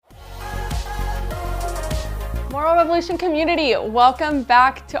Moral Revolution community, welcome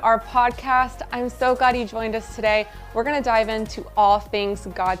back to our podcast. I'm so glad you joined us today. We're going to dive into all things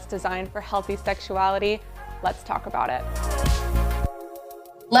God's design for healthy sexuality. Let's talk about it.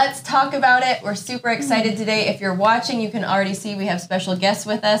 Let's talk about it. We're super excited today. If you're watching, you can already see we have special guests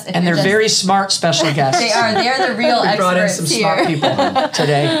with us. And they're very smart special guests. They are. They are the real experts. We brought in some smart people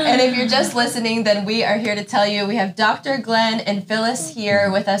today. And if you're just listening, then we are here to tell you we have Dr. Glenn and Phyllis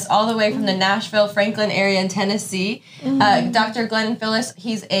here with us all the way from the Nashville, Franklin area in Tennessee. Dr. Glenn and Phyllis,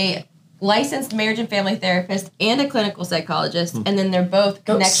 he's a licensed marriage and family therapist and a clinical psychologist, and then they're both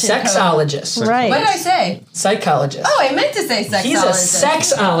connection sexologist. Codes. Right. What did I say? Psychologist. Oh, I meant to say sexologist. He's a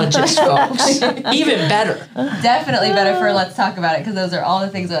sexologist, folks. Even better. Definitely better for Let's Talk About It, because those are all the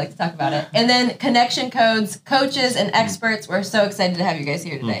things we like to talk about it. And then connection codes, coaches, and experts. We're so excited to have you guys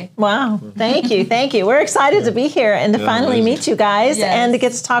here today. Wow. Thank you. Thank you. We're excited to be here and to finally meet you guys and to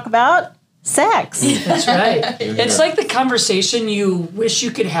get to talk about sex. That's right. It's like the conversation you wish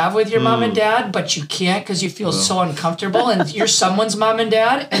you could have with your mom and dad, but you can't because you feel so uncomfortable, and you're someone's mom and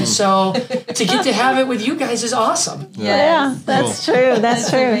dad, and so to get to have it with you guys is awesome. Yeah, that's true.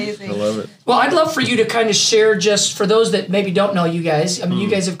 That's true. Amazing. I love it. Well, I'd love for you to kind of share, just for those that maybe don't know you guys. I mean, you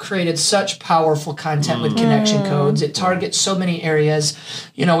guys have created such powerful content with connection codes. It targets so many areas.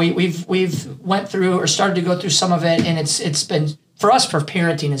 You know, we've went through or started to go through some of it, and it's been, for us, for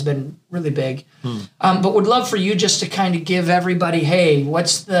parenting has been really big. But would love for you just to kind of give everybody, hey,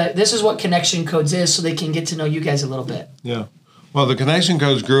 this is what connection codes is, so they can get to know you guys a little bit. Yeah. Well, the connection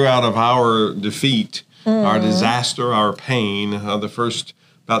codes grew out of our defeat, our disaster, our pain. The first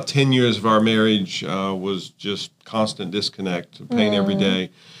about 10 years of our marriage was just constant disconnect, pain every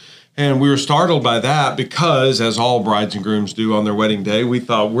day. And we were startled by that because, as all brides and grooms do on their wedding day, we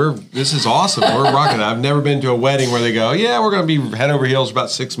thought, this is awesome. We're rocking it. I've never been to a wedding where they go, yeah, we're going to be head over heels for about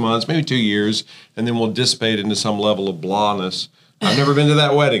 6 months, maybe 2 years, and then we'll dissipate into some level of blahness. I've never been to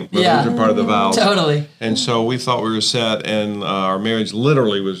that wedding, but those are part of the vows. Totally. And so we thought we were set, and our marriage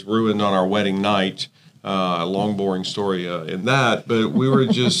literally was ruined on our wedding night. A long, boring story in that, but we were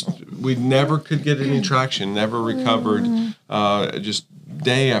we never could get any traction, never recovered, just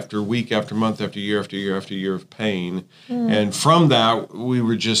day after week after month after year after year after year of pain. And from that, we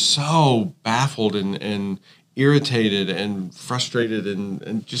were just so baffled and irritated and frustrated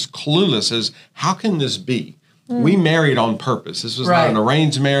and just clueless as, how can this be? We married on purpose. This was not an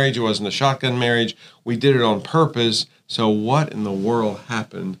arranged marriage. It wasn't a shotgun marriage. We did it on purpose. So what in the world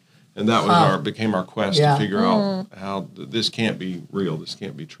happened? And that was became our quest to figure out how this can't be real. This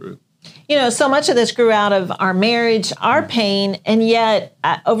can't be true. You know, so much of this grew out of our marriage, our pain, and yet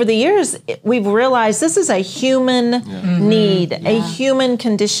over the years, we've realized this is a human need, a human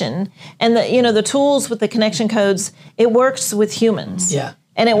condition. And the tools with the connection codes, it works with humans. Yeah.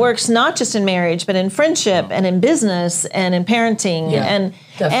 And it works not just in marriage, but in friendship and in business and in parenting.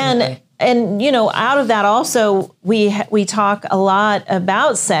 And out of that also, we talk a lot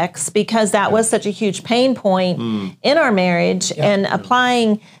about sex because that was such a huge pain point in our marriage, and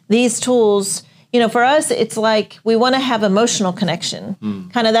applying these tools. For us, it's like we want to have emotional connection.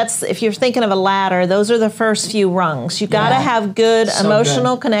 Kind of that's, if you're thinking of a ladder, those are the first few rungs. You got to have good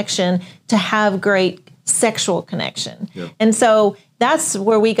emotional connection to have great sexual connection. And so that's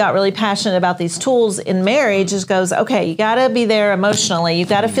where we got really passionate about these tools in marriage. Is goes, okay, you got to be there emotionally. You've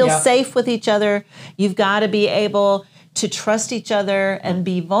got to feel safe with each other. You've got to be able to trust each other and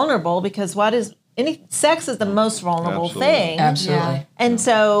be vulnerable, because sex is the most vulnerable thing. Absolutely. And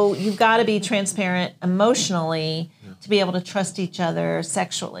so you've got to be transparent emotionally to be able to trust each other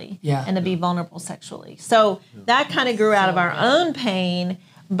sexually and to be vulnerable sexually. So that kind of grew out of our own pain,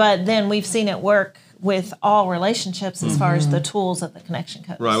 but then we've seen it work with all relationships as far as the tools of the connection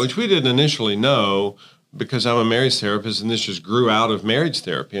codes. Right, which we didn't initially know, because I'm a marriage therapist, and this just grew out of marriage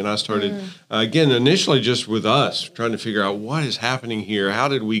therapy. And I started, again, initially just with us, trying to figure out what is happening here. How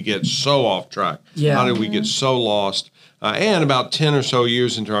did we get so off track? How did we get so lost? And about 10 or so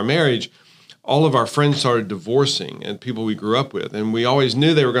years into our marriage, all of our friends started divorcing, and people we grew up with. And we always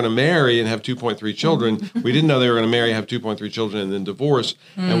knew they were going to marry and have 2.3 children. We didn't know they were going to marry, have 2.3 children, and then divorce.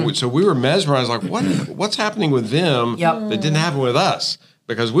 And so we were mesmerized, like, what's happening with them that didn't happen with us?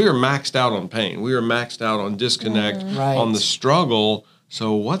 Because we were maxed out on pain. We were maxed out on disconnect, on the struggle.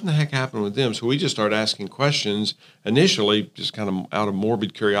 So what in the heck happened with them? So we just started asking questions, initially just kind of out of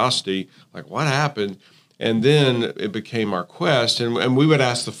morbid curiosity, like, what happened? And then it became our quest, and we would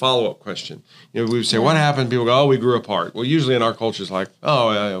ask the follow-up question. We would say, what happened? People go, oh, we grew apart. Well, usually in our culture, it's like,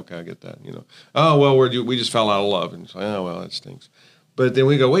 oh, yeah, okay, I get that. Oh, well, we just fell out of love. And it's like, oh, well, that stinks. But then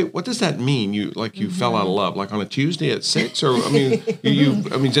we go, wait, what does that mean? You fell out of love, like on a Tuesday at 6, or I mean,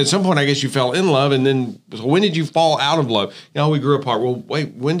 at some point I guess you fell in love, and then so when did you fall out of love? We grew apart. Well,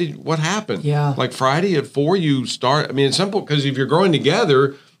 wait, what happened? Yeah, like Friday at 4, you start. I mean, it's simple because if you're growing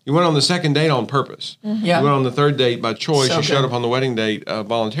together, you went on the second date on purpose. Yeah, you went on the third date by choice. So you good. showed up on the wedding date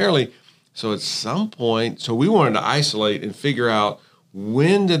voluntarily. So at some point, we wanted to isolate and figure out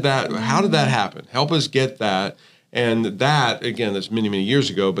how did that happen? Help us get that. And that, again, that's many, many years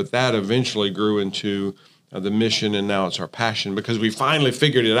ago, but that eventually grew into the mission, and now it's our passion because we finally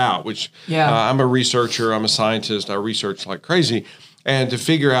figured it out, which I'm a researcher, I'm a scientist, I research like crazy. And to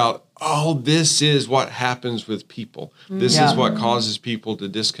figure out, this is what happens with people. This is what causes people to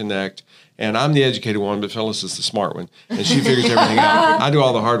disconnect. And I'm the educated one, but Phyllis is the smart one. And she figures everything out. I do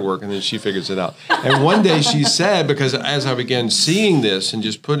all the hard work, and then she figures it out. And one day she said, because as I began seeing this and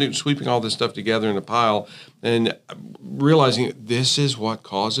just sweeping all this stuff together in a pile and realizing this is what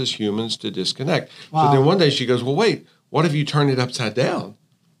causes humans to disconnect. Wow. So then one day she goes, well, wait, what if you turn it upside down?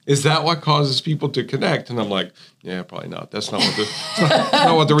 Is that what causes people to connect? And I'm like, yeah, probably not. That's not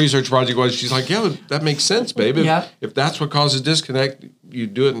what the research project was. She's like, yeah, that makes sense, babe. If that's what causes disconnect, you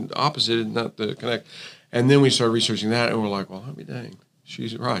do it in the opposite, not the connect. And then we started researching that, and we're like, well, I'll be dang.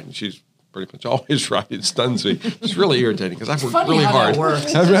 She's right. And she's pretty much always right. It stuns me. It's really irritating because I've worked really hard.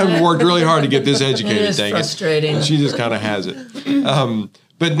 I've worked really hard to get this educated. It is frustrating. And she just kind of has it.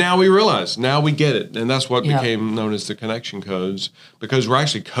 But now we realize, now we get it. And that's what became known as the connection codes, because we're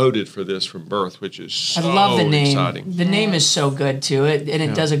actually coded for this from birth, which is so exciting. I love the name. Exciting. The name is so good, too. And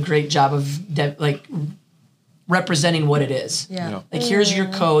it does a great job of representing what it is. Yeah. Like, here's your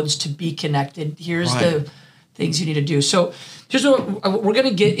codes to be connected. Here's the things you need to do. So here's what we're going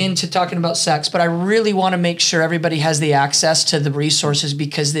to get into talking about sex, but I really want to make sure everybody has the access to the resources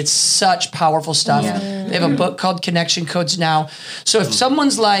because it's such powerful stuff. Yeah. They have a book called Connection Codes now. So if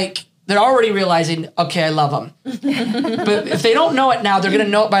someone's like, they're already realizing, okay, I love them. But if they don't know it now, they're going to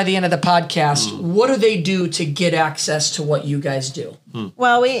know it by the end of the podcast. What do they do to get access to what you guys do?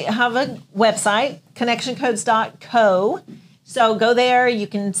 Well, we have a website, connectioncodes.co. So go there. You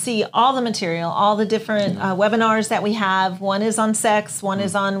can see all the material, all the different webinars that we have. One is on sex. One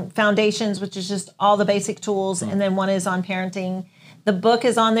is on foundations, which is just all the basic tools. And then one is on parenting. The book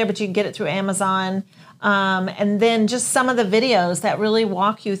is on there, but you can get it through Amazon. And then just some of the videos that really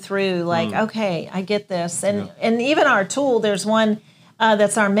walk you through, like, okay, I get this. And even our tool, there's one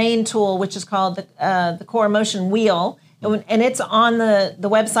that's our main tool, which is called the Core Emotion Wheel. And it's on the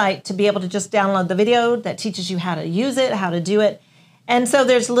website to be able to just download the video that teaches you how to use it, how to do it. And so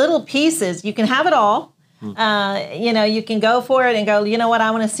there's little pieces. You can have it all. You can go for it and go, you know what,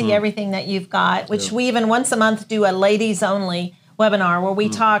 I want to see everything that you've got, which we even once a month do a ladies only webinar where we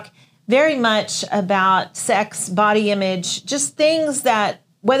talk very much about sex, body image, just things that,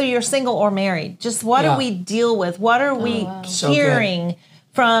 whether you're single or married, just what do we deal with? What are we hearing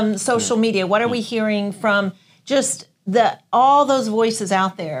from social media? What are we hearing from just all those voices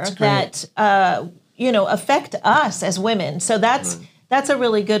out there that affect us as women? So that's a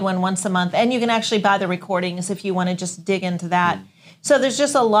really good one once a month, and you can actually buy the recordings if you want to just dig into that. So there's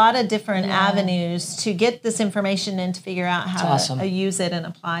just a lot of different avenues to get this information and to figure out how to use it and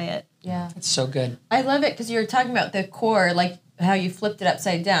apply it. Yeah, it's so good. I love it because you're talking about the core, like how you flipped it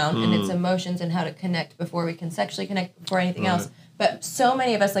upside down and its emotions and how to connect before we can sexually connect before anything else. But so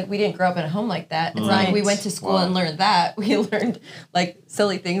many of us, like, we didn't grow up in a home like that. It's not like we went to school and learned that. We learned, like,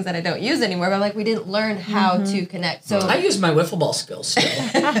 silly things that I don't use anymore. But I'm like, we didn't learn how to connect. So I use my wiffle ball skills still.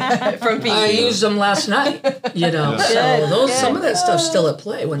 From PE. I used them last night, So some of that stuff's still at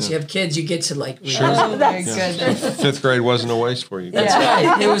play. Once you have kids, you get to, like, Oh, that's good. Fifth grade wasn't a waste for you. That's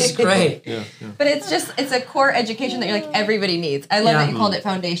right. It was great. But it's a core education that you're like, everybody needs. I love that you called it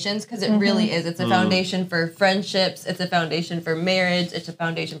foundations because it really is. It's a foundation for friendships. It's a foundation for marriage. It's a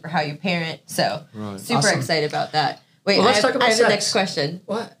foundation for how you parent. So super excited about that. Wait, let's talk about I have sex. the next question.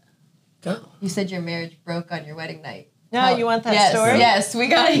 What? Go. You said your marriage broke on your wedding night. No, you want that story? Yes, we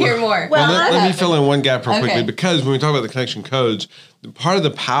got to hear more. Well, let me fill in one gap real quickly, because when we talk about the connection codes, part of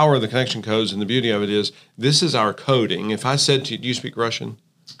the power of the connection codes and the beauty of it is this is our coding. If I said to you, do you speak Russian?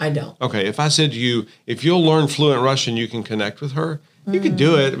 I don't. Okay, if I said to you, if you'll learn fluent Russian, you can connect with her, you could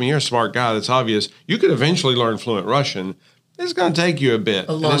do it. I mean, you're a smart guy, that's obvious. You could eventually learn fluent Russian. It's going to take you a bit.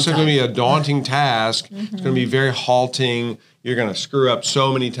 It's going to be a daunting task. It's going to be very halting. You're going to screw up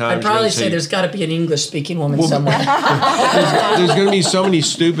so many times. I'd probably say there's got to be an English-speaking woman somewhere. There's going to be so many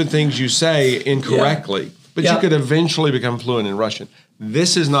stupid things you say incorrectly, but you could eventually become fluent in Russian.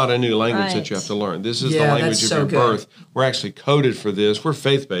 This is not a new language that you have to learn. This is the language of your birth. We're actually coded for this. We're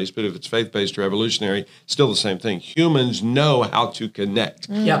faith-based, but if it's faith-based or evolutionary, still the same thing. Humans know how to connect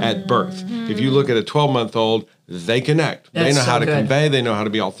at birth. If you look at a 12-month-old, they connect. They know how to convey. They know how to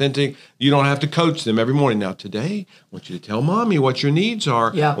be authentic. You don't have to coach them every morning. Now, today, I want you to tell mommy what your needs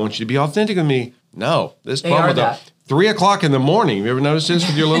are. I want you to be authentic with me. No, this problem 3 o'clock in the morning. You ever notice this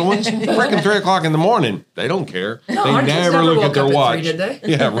with your little ones? Freaking 3 o'clock in the morning. They don't care. No, they never look at their watch. 3, did they?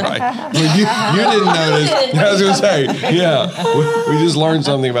 Yeah, right. Well, you didn't notice. I was going to say, we just learned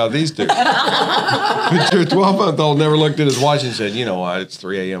something about these two. But your 12-month-old never looked at his watch and said, you know what, it's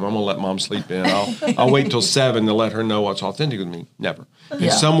 3 a.m. I'm going to let mom sleep in. I'll wait till 7 to let her know what's authentic with me. Never. And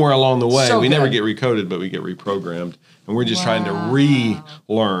somewhere along the way, we never get recoded, but we get reprogrammed. And we're just trying to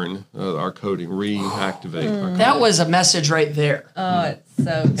relearn our coding, reactivate our coding. That was a message right there. Oh, it's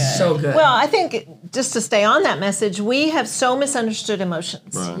so good. So good. Well, I think just to stay on that message, we have so misunderstood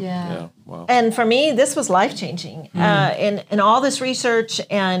emotions. Right. Yeah. Wow. And for me, this was life-changing. In all this research,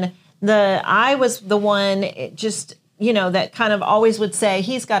 and I was the one that kind of always would say,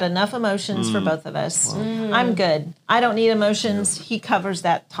 he's got enough emotions for both of us. Wow. I'm good. I don't need emotions. He covers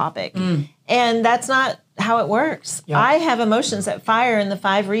that topic. And that's not how it works. Yep. I have emotions that fire in the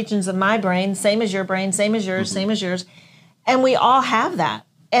 5 regions of my brain, same as your brain, same as yours, same as yours. And we all have that.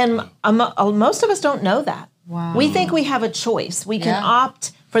 And most of us don't know that. Wow. We think we have a choice. We can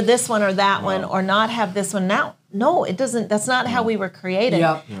opt for this one or that one or not have this one now. No, it doesn't. That's not how we were created.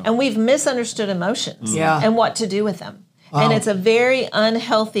 Yep. And we've misunderstood emotions and what to do with them. Wow. And it's a very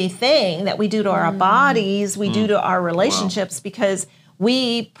unhealthy thing that we do to our bodies, we do to our relationships because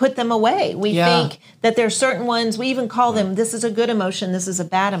we put them away. We think that there are certain ones, we even call them, this is a good emotion, this is a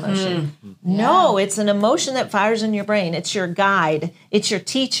bad emotion. No, it's an emotion that fires in your brain. It's your guide. It's your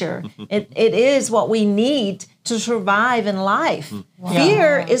teacher. It is what we need to survive in life.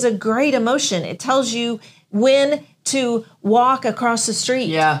 Fear is a great emotion. It tells you when to walk across the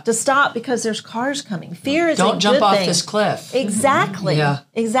street, to stop because there's cars coming. Fear is Don't jump off this cliff. Exactly.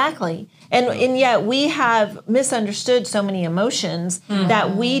 Exactly. And yet we have misunderstood so many emotions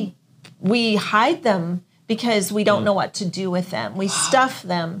that we hide them because we don't know what to do with them. We stuff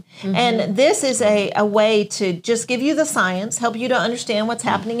them. And this is a way to just give you the science, help you to understand what's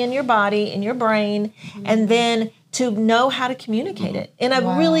happening in your body, in your brain, and then to know how to communicate it in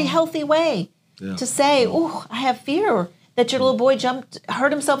a really healthy way. To say, oh, I have fear that your little boy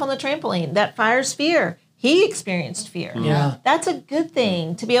hurt himself on the trampoline. That fires fear. He experienced fear. That's a good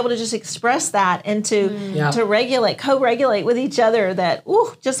thing to be able to just express that and to co-regulate with each other that,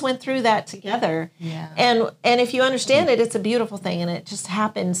 just went through that together. And if you understand it, it's a beautiful thing and it just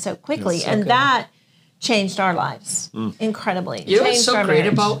happens so quickly. So and that changed our lives incredibly. You know what's so great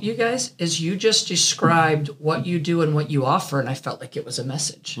about you guys is you just described what you do and what you offer, and I felt like it was a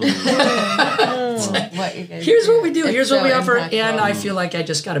message. What you guys Here's what we do. Here's what we offer, and I feel like I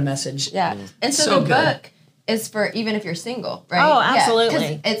just got a message. And so the book is for even if you're single, right? Oh,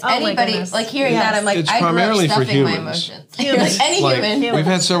 absolutely. It's anybody, like hearing that, I'm like, it's I grew primarily up for stuffing my humans. emotions. Like any human. We've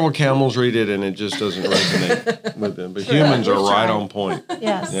had several camels read it, and it just doesn't resonate with them. But humans are right on point.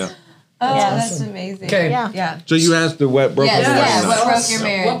 Yes. Yeah. Oh, that's amazing. Okay. Yeah. So you asked what broke your marriage? What broke your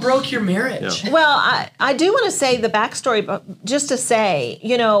marriage? What broke your marriage? Well, I do want to say the backstory, but just to say,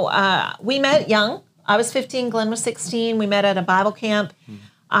 we met young. I was 15, Glenn was 16. We met at a Bible camp.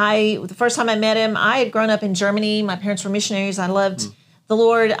 The first time I met him, I had grown up in Germany. My parents were missionaries. I loved the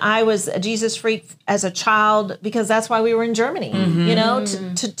Lord. I was a Jesus freak as a child because that's why we were in Germany,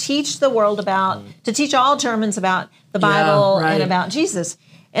 to teach the world to teach all Germans about the Bible and about Jesus.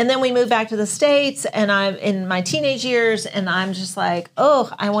 And then we moved back to the States, and I'm in my teenage years, and I'm just like,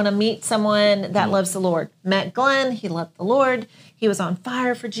 I want to meet someone that loves the Lord. Met Glenn, he loved the Lord. He was on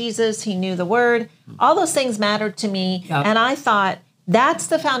fire for Jesus. He knew the word. All those things mattered to me. Yep. And I thought, that's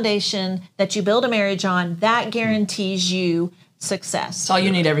the foundation that you build a marriage on. That guarantes you success. That's all you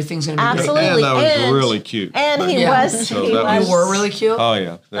need. Everything's going to be absolutely. great. And that was really cute. And he was. So you were really cute? Oh,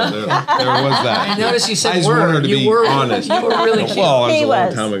 yeah. There was that. I noticed you said I just wanted her to be honest. You were really cute. Well, he a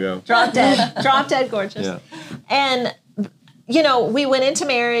was. long time ago. Drop dead gorgeous. Yeah. And, we went into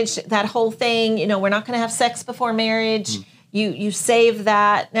marriage, that whole thing, we're not going to have sex before marriage. You save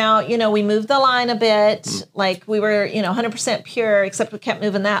that. Now, we moved the line a bit, like we were, 100% pure, except we kept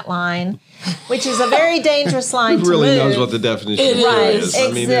moving that line, which is a very dangerous line to move. Who really knows what the definition is?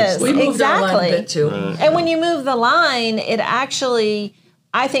 I mean, we moved that line a bit too. And when you move the line, it actually,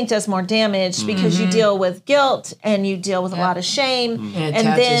 I think, does more damage because you deal with guilt and you deal with a lot of shame. And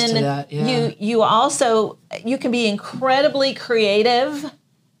then you also, you can be incredibly creative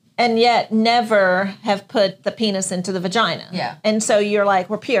and yet never have put the penis into the vagina. Yeah. And so you're like,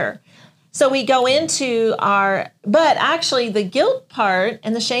 we're pure. So we go into but actually the guilt part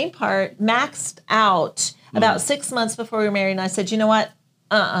and the shame part maxed out about 6 months before we were married. And I said, you know what?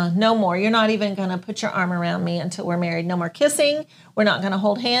 No more. You're not even going to put your arm around me until we're married. No more kissing. We're not going to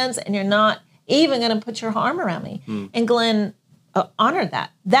hold hands. And you're not even going to put your arm around me. And Glenn honored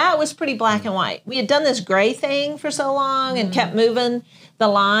that. That was pretty black and white. We had done this gray thing for so long and kept moving the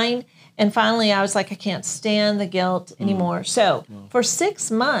line. And finally I was like, I can't stand the guilt anymore. So for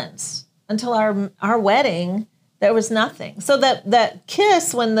 6 months until our wedding, there was nothing. So that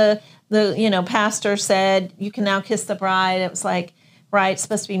kiss, when the pastor said, you can now kiss the bride, it was like, right, it's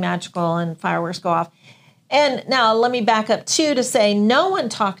supposed to be magical and fireworks go off. And now let me back up too to say no one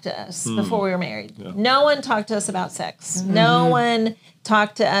talked to us before we were married. Yeah. No one talked to us about sex. No one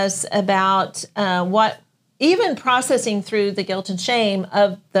talked to us about even processing through the guilt and shame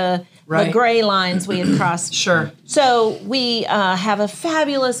of the gray lines we had crossed. Sure. So we have a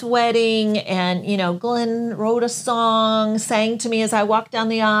fabulous wedding, and Glenn wrote a song, sang to me as I walked down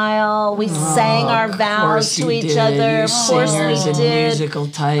the aisle. We sang our vows to each other. Of course we did. Musical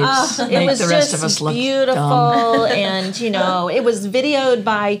types. It was just beautiful, and it was videoed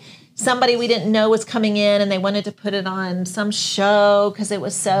by somebody we didn't know was coming in, and they wanted to put it on some show because it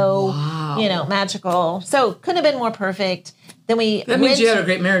was so magical. So couldn't have been more perfect. Then that means you had a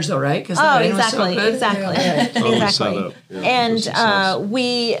great marriage, though, right? Exactly. Exactly. And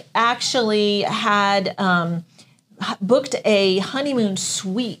we actually had booked a honeymoon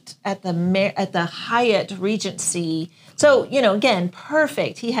suite at the Hyatt Regency. So, again,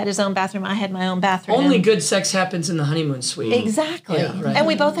 perfect. He had his own bathroom. I had my own bathroom. Only good sex happens in the honeymoon suite. Exactly. Yeah, right. And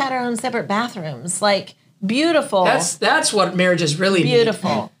we both had our own separate bathrooms. Like, beautiful. That's what marriages really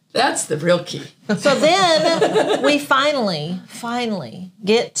beautiful. Need. That's the real key. So then we finally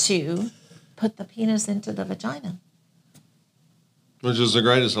get to put the penis into the vagina. Which is the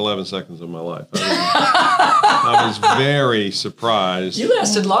greatest 11 seconds of my life. I was very surprised. You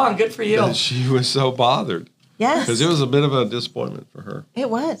lasted long. Good for you. That she was so bothered. Yes. Because it was a bit of a disappointment for her. It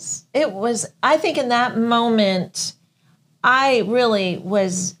was. I think in that moment, I really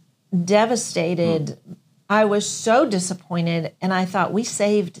was devastated. I was so disappointed, and I thought, we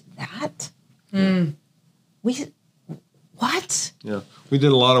saved that? What? Yeah. We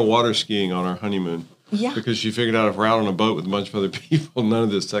did a lot of water skiing on our honeymoon. Yeah. Because she figured out if we're out on a boat with a bunch of other people, none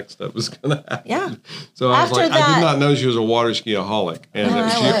of this sex stuff was going to happen. Yeah. So I was like, I did not know she was a water ski-aholic. And she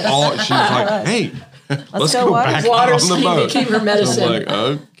was like, hey, let's go back water on the boat. Became her medicine. So I'm like,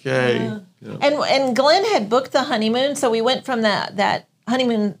 okay. Yeah. And Glenn had booked the honeymoon, so we went from that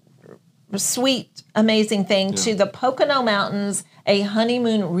honeymoon sweet, amazing thing to the Pocono Mountains, a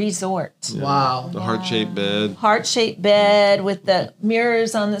honeymoon resort. Yeah. Wow. The heart-shaped bed. Heart-shaped bed with the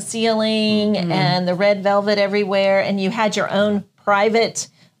mirrors on the ceiling and the red velvet everywhere. And you had your own private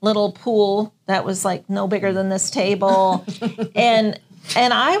little pool that was like no bigger than this table. and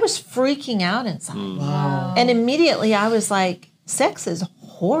I was freaking out inside. Wow. And immediately I was like, sex is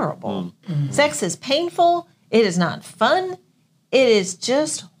horrible. Sex is painful. It is not fun. It is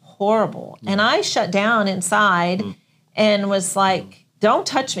just horrible. And I shut down inside and was like, don't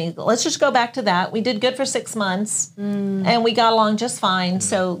touch me. Let's just go back to that. We did good for 6 months and we got along just fine.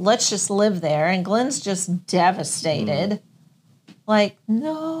 So let's just live there. And Glenn's just devastated. Like,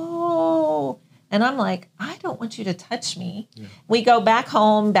 no. And I'm like, I don't want you to touch me. Yeah. We go back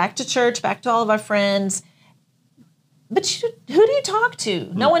home, back to church, back to all of our friends. But who do you talk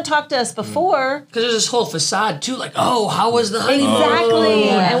to? No one talked to us before. Because there's this whole facade, too. Like, how was the honeymoon? Exactly.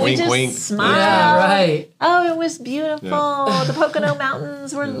 And we wink, just wink. smiled. Yeah, right. Oh, it was beautiful. Yeah. The Pocono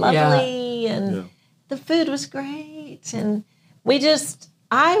Mountains were lovely. And the food was great. And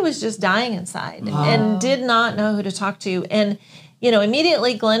I was just dying inside and did not know who to talk to. And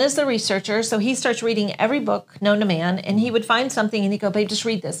immediately Glenn is the researcher, so he starts reading every book known to man, and he would find something, and he'd go, babe, just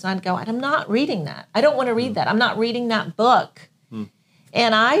read this. And I'd go, I'm not reading that. I don't want to read that. I'm not reading that book.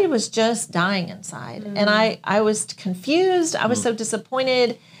 And I was just dying inside. And I was confused. I was so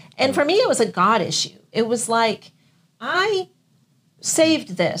disappointed. And for me, it was a God issue. It was like, I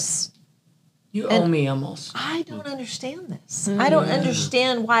saved this. You owe me almost. I don't understand this. I don't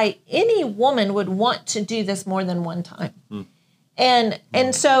understand why any woman would want to do this more than one time.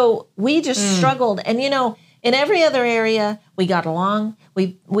 And so we just struggled. And, in every other area, we got along.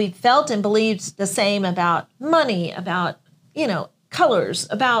 We felt and believed the same about money, about, colors,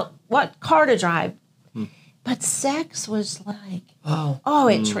 about what car to drive. But sex was like,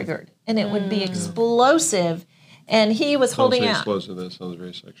 it triggered. And it would be explosive. And he was holding out. Explosive. That sounds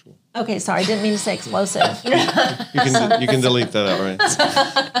very sexual. Okay, sorry, I didn't mean to say explosive. You can delete that out, right?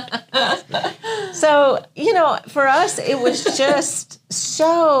 So, for us, it was just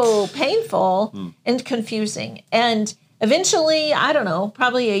so painful and confusing. And eventually, I don't know,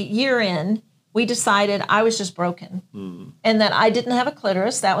 probably a year in, we decided I was just broken and that I didn't have a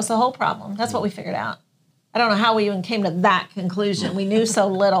clitoris. That was the whole problem. That's what we figured out. I don't know how we even came to that conclusion. We knew so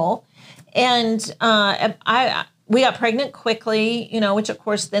little. And we got pregnant quickly, which of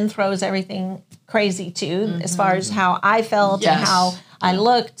course then throws everything crazy too, as far as how I felt and how I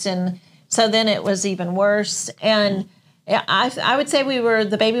looked. And so then it was even worse. And I would say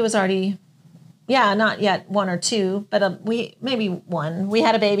the baby was already, not yet 1 or 2, but maybe 1. We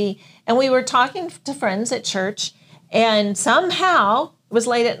had a baby and we were talking to friends at church and somehow it was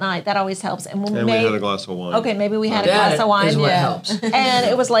late at night. That always helps. And we had a glass of wine. Okay, maybe we had a glass of wine. Is what helps. And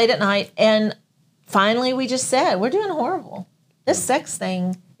it was late at night. And finally we just said, we're doing horrible. This sex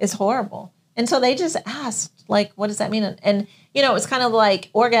thing is horrible. And so they just asked, like, what does that mean? And it was kind of like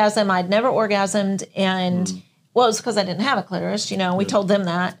orgasm. I'd never orgasmed. And well, it's because I didn't have a clitoris. We told them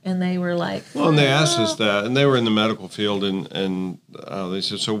that. And they were like, well, and they asked us that. And they were in the medical field. And they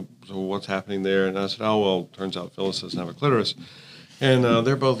said, so what's happening there? And I said, oh, well, turns out Phyllis doesn't have a clitoris. And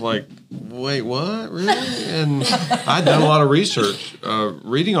they're both like, wait, what? Really? And I'd done a lot of research,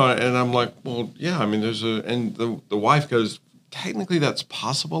 reading on it. And I'm like, well, yeah, I mean, and the wife goes, technically that's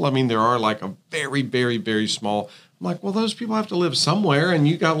possible. I mean, there are like a very, very, very small. I'm like, well, those people have to live somewhere. And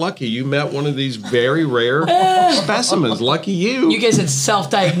you got lucky. You met one of these very rare specimens. Lucky you. You guys had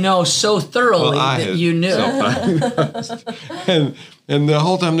self-diagnosed so thoroughly that you knew. And the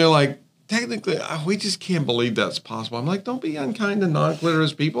whole time they're like, technically, we just can't believe that's possible. I'm like, don't be unkind to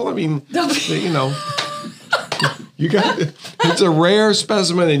non-clitoris people. I mean, it's a rare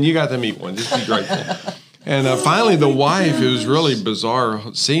specimen, and you got to meet one. Just be grateful. And finally, the wife, it was really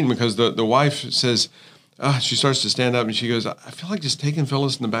bizarre scene because the wife says, she starts to stand up, and she goes, I feel like just taking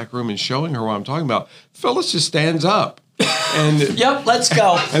Phyllis in the back room and showing her what I'm talking about. Phyllis just stands up. And yep, let's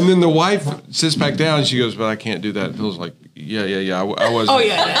go. And then the wife sits back down, and she goes, but I can't do that. Phyllis like, yeah. I wasn't. Oh,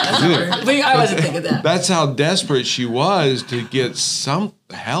 yeah. I wasn't thinking that. That's how desperate she was to get some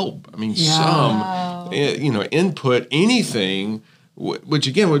help. I mean, some, input, anything, which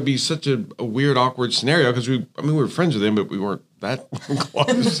again would be such a weird, awkward scenario because we were friends with him, but we weren't that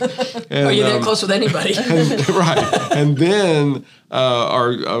close. And, you're that close with anybody. Right. And then our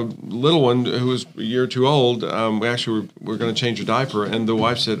little one, who was a year or 2 old, we were going to change her diaper, and the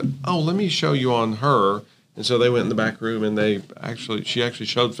wife said, oh, let me show you on her. And so they went in the back room, and she actually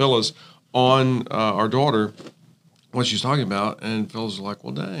showed Phyllis on our daughter what she's talking about, and Phyllis was like,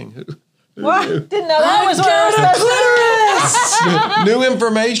 well, dang. What? Didn't know that was a clitoris. New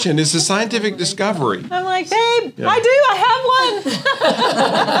information. It's a scientific discovery. I'm like, babe, I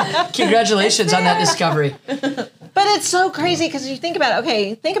have one. Congratulations on that discovery. But it's so crazy because you think about it.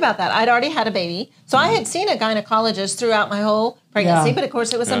 Okay, think about that. I'd already had a baby. So I had seen a gynecologist throughout my whole pregnancy, but of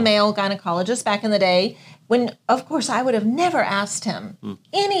course it was a male gynecologist back in the day when, of course, I would have never asked him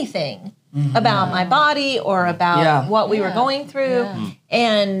anything about my body or about what we were going through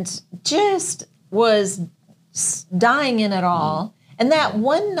and just was dying in it all. And that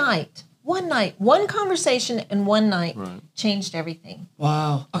one conversation and one night changed everything.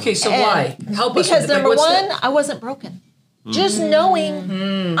 Wow. Okay, so why? Help us. Because number one, I wasn't broken. Just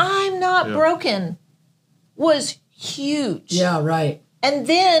knowing I'm not broken was huge. Yeah, right. And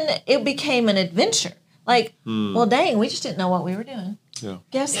then it became an adventure. Like, well, dang, we just didn't know what we were doing. Yeah.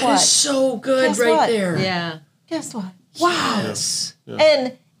 Guess what? That is so good there. Yeah. Guess what? Wow. Yes. Yeah.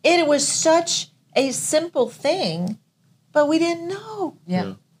 And it was such a simple thing, but we didn't know.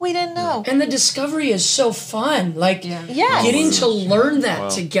 Yeah. We didn't know. And the discovery is so fun. Like Yes. getting to learn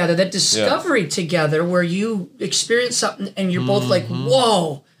that together, that discovery together where you experience something and you're both like,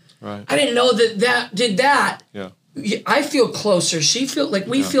 whoa, I didn't know that did that. Yeah. I feel closer. She feels like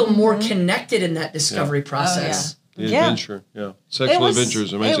we feel more connected in that discovery process. The adventure, sexual adventure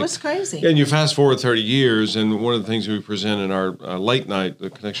is amazing. It was crazy. Yeah, and you fast forward 30 years, and one of the things we present in our late night, the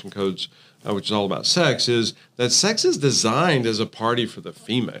Connection Codes, which is all about sex, is that sex is designed as a party for the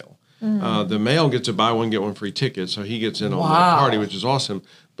female. The male gets a buy one, get one free ticket, so he gets in on the party, which is awesome.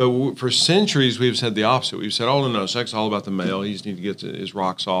 But for centuries, we've said the opposite. We've said, oh, no, sex is all about the male. He just needs to get his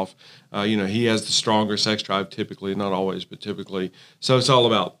rocks off. He has the stronger sex drive typically, not always, but typically. So it's all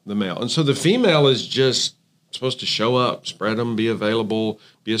about the male. And so the female is just supposed to show up, spread them, be available,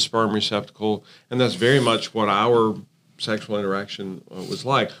 be a sperm receptacle. And that's very much what our sexual interaction was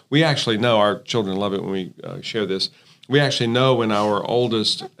like. We actually know, our children love it when we share this. we actually know when our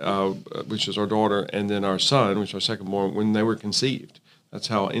oldest, which is our daughter, and then our son, which is our second born, when they were conceived. That's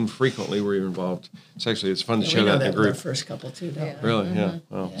how infrequently we're involved sexually. It's fun to share that in the group. Our first couple too, don't we? Really, yeah.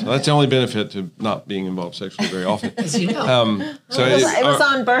 Well, so that's the only benefit to not being involved sexually very often. As you know. So it was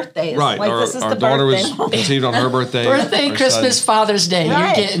on birthdays. Right. Like, Our daughter was conceived on her birthday. Birthday, Christmas, son. Father's Day.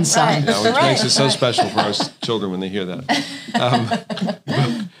 Right, You're getting some. right. Which makes it so special for our children when they hear that.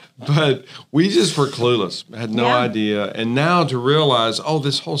 But we just were clueless, had no idea. And now to realize,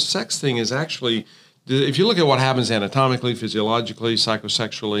 this whole sex thing is actually, if you look at what happens anatomically, physiologically,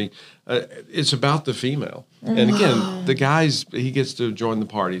 psychosexually, it's about the female. And again, the guys, he gets to join the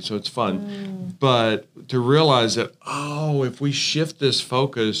party, so it's fun. But to realize that, if we shift this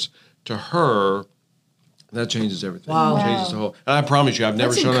focus to her, that changes everything. Wow. It changes the whole. And I promise you, I've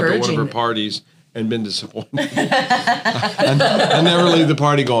never shown up at one of her parties and been disappointed. I never leave the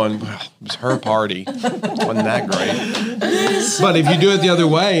party going, well, it was her party. It wasn't that great. But if you do it the other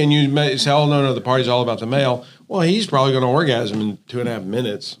way and you say, no, the party's all about the male, well, he's probably going to orgasm in 2.5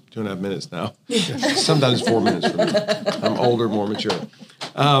 minutes. 2.5 minutes now. Sometimes 4 minutes for me. I'm older, more mature.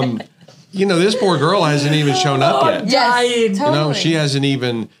 This poor girl hasn't even shown up yet. Yes, totally. She hasn't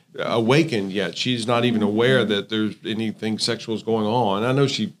even awakened yet. She's not even aware that there's anything sexual is going on. I know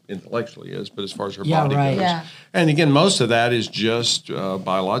she intellectually is, but as far as her body goes. Yeah. And again, most of that is just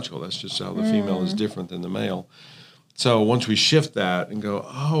biological. That's just how the female is different than the male. So once we shift that and go,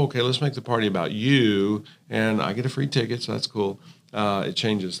 okay, let's make the party about you, and I get a free ticket, so that's cool. It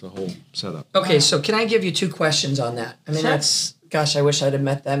changes the whole setup. Okay, so can I give you 2 questions on that? I mean, that's, gosh, I wish I'd have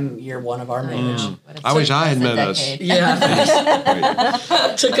met them year 1 of our marriage. I wish I had met us. Yeah.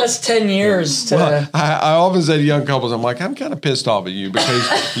 It took us 10 years to... Well, I often say to young couples, I'm like, I'm kind of pissed off at you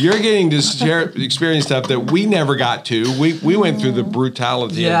because you're getting to experience stuff that we never got to. We went through the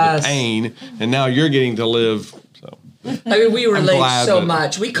brutality and the pain, and now you're getting to live... I mean, we relate so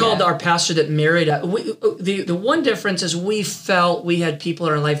much. We called our pastor that married us. The one difference is we felt we had people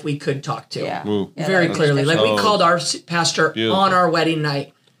in our life we could talk to. Very clearly. Like we called our pastor on our wedding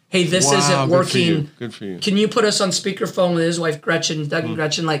night. Hey, this isn't working. Good for you. Can you put us on speakerphone with his wife Gretchen, Doug and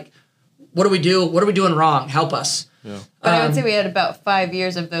Gretchen? Like, what do we do? What are we doing wrong? Help us. Yeah. But I would say we had about 5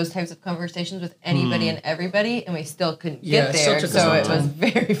 years of those types of conversations with anybody and everybody, and we still couldn't get there. So it was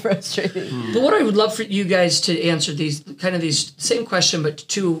very frustrating. But what I would love for you guys to answer these same question, but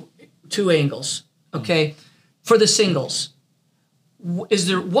two angles. Okay, for the singles,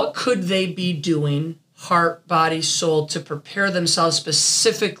 what could they be doing, heart, body, soul, to prepare themselves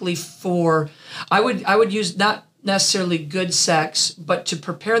specifically for? I would use not necessarily good sex, but to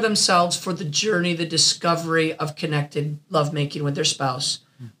prepare themselves for the journey, the discovery of connected lovemaking with their spouse.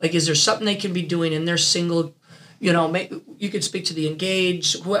 Like, is there something they can be doing in their single, you could speak to the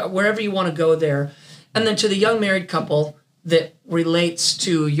engaged, wherever you want to go there. And then to the young married couple that relates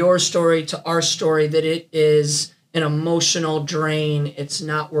to your story, to our story, that it is an emotional drain. It's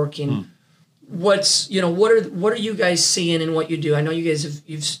not working. What are you guys seeing in what you do? I know you guys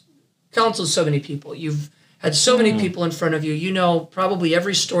you've counseled so many people. You've had so many people in front of you. You know probably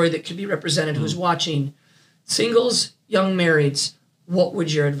every story that could be represented who's watching. Singles, young marrieds, what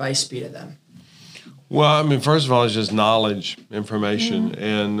would your advice be to them? Well, I mean, first of all, it's just knowledge, information.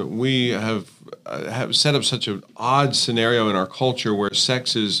 And we have set up such an odd scenario in our culture where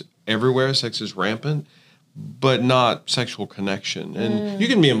sex is everywhere, sex is rampant, but not sexual connection. And you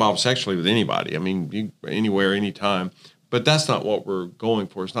can be involved sexually with anybody. I mean, anywhere, anytime. But that's not what we're going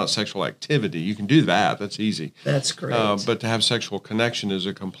for. It's not sexual activity. You can do that. That's easy. That's great. But to have sexual connection is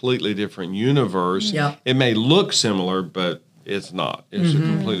a completely different universe. Yeah. It may look similar, but it's not. It's a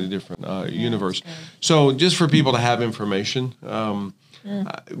completely different universe. So just for people to have information,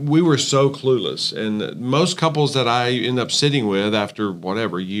 we were so clueless. And most couples that I end up sitting with after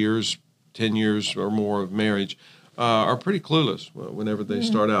years, 10 years or more of marriage, are pretty clueless whenever they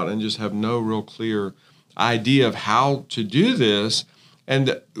start out and just have no real clear idea of how to do this.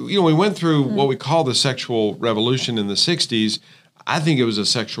 And we went through what we call the sexual revolution in the 60s. I think it was a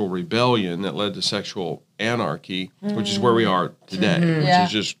sexual rebellion that led to sexual anarchy, which is where we are today, which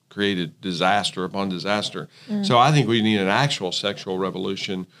has just created disaster upon disaster. So I think we need an actual sexual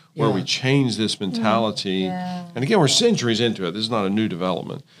revolution where we change this mentality. And again, we're centuries into it. This is not a new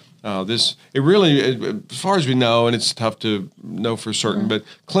development. As far as we know, and it's tough to know for certain, but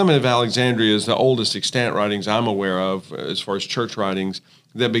Clement of Alexandria is the oldest extant writings I'm aware of, as far as church writings,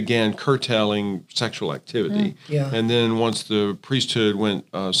 that began curtailing sexual activity. And then once the priesthood went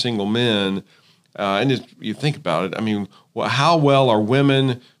single men, And you think about it, I mean, how well are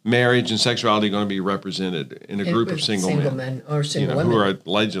women, marriage, and sexuality going to be represented in a group of single men or single women who are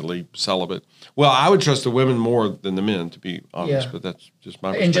allegedly celibate? Well, I would trust the women more than the men, to be honest, but that's just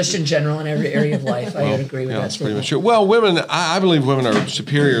my perspective. And just in general, in every area of life, I would agree with that. That's pretty much true. Well, women, I believe women are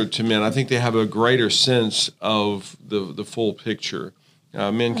superior to men. I think they have a greater sense of the full picture.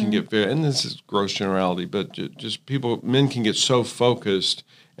 Men can get very, and this is gross generality, but just men can get so focused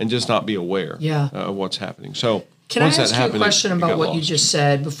and just not be aware of what's happening. So can I ask you a question about what you just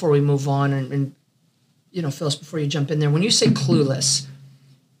said before we move on? And Phyllis, before you jump in there, when you say clueless,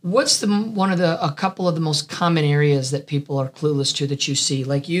 what's a couple of the most common areas that people are clueless to that you see?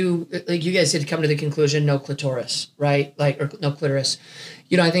 Like you guys did come to the conclusion, no clitoris, right? Or no clitoris.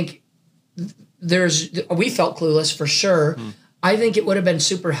 I think we felt clueless for sure. I think it would have been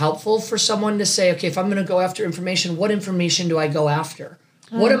super helpful for someone to say, okay, if I'm going to go after information, what information do I go after?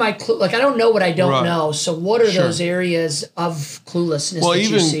 What am I I don't know what I don't know. So what are those areas of cluelessness that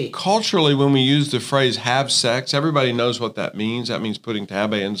you see? Even culturally, when we use the phrase have sex, everybody knows what that means. That means putting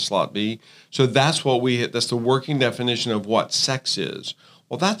tab A into slot B. So that's what that's the working definition of what sex is.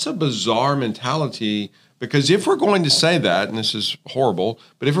 Well, that's a bizarre mentality, because if we're going to say that, and this is horrible,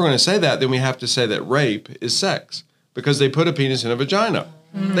 but if we're going to say that, then we have to say that rape is sex, because they put a penis in a vagina.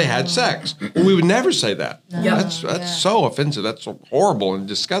 They had sex. Well, we would never say that. That's so offensive. That's so horrible and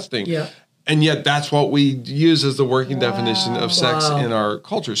disgusting. Yeah. And yet that's what we use as the working definition of sex in our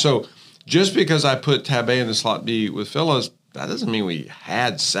culture. So just because I put tab A into slot B with Phyllis, that doesn't mean we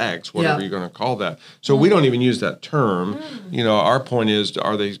had sex, whatever you're going to call that. So we don't even use that term. Our point is,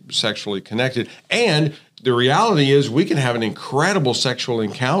 are they sexually connected? And the reality is we can have an incredible sexual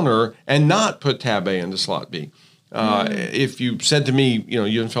encounter and not put tab A into slot B. If you said to me,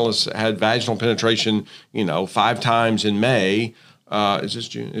 you and Phyllis had vaginal penetration, 5 times in May, is this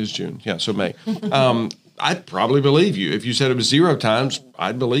June? It is June. Yeah, so May. I'd probably believe you. If you said it was 0 times,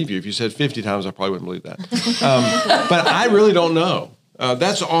 I'd believe you. If you said 50 times, I probably wouldn't believe that. But I really don't know.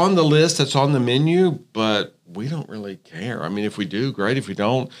 That's on the list. That's on the menu, but we don't really care. I mean, if we do, great. If we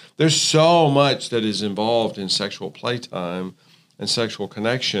don't, there's so much that is involved in sexual playtime and sexual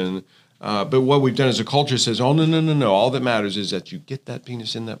connection. But what we've done as a culture says, oh, no. All that matters is that you get that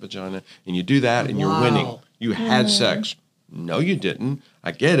penis in that vagina, and you do that, and you're winning. You had sex. No, you didn't.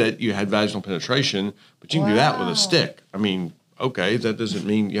 I get it. You had vaginal penetration, but you can do that with a stick. I mean, okay, that doesn't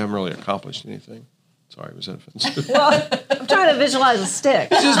mean you haven't really accomplished anything. Sorry, was that offensive? Well, I'm trying to visualize a stick.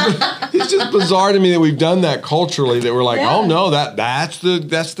 It's just bizarre to me that we've done that culturally, that we're like, oh, no, that's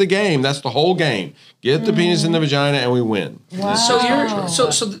the game. That's the whole game. Get the penis in the vagina, and we win. Wow.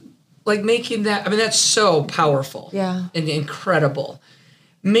 So like making that, I mean, that's so powerful and incredible.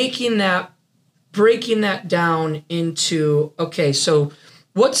 Breaking that down into, okay, so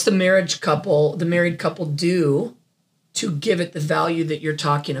what's the married couple do to give it the value that you're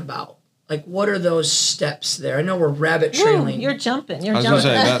talking about? Like, what are those steps there? I know we're rabbit trailing. You're jumping. I was going to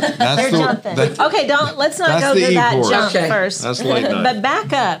say, that's jumping. Okay, let's not go to that jump first. That's late night. But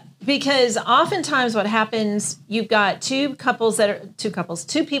back up. Because oftentimes what happens, you've got two people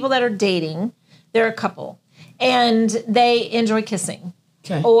that are dating, they're a couple, and they enjoy kissing.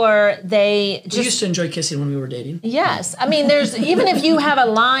 Okay. Or we used to enjoy kissing when we were dating. Yes. I mean, even if you have a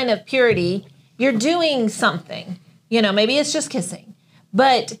line of purity, you're doing something. Maybe it's just kissing.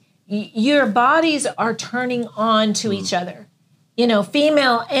 But your bodies are turning on to each other,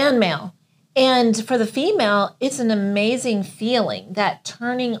 female and male. And for the female, it's an amazing feeling, that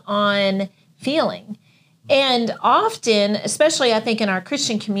turning on feeling. And often, especially I think in our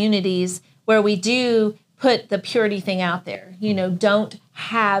Christian communities where we do put the purity thing out there, don't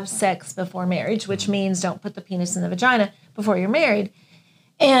have sex before marriage, which means don't put the penis in the vagina before you're married.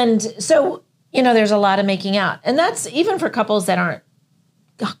 And so, there's a lot of making out. And that's even for couples that aren't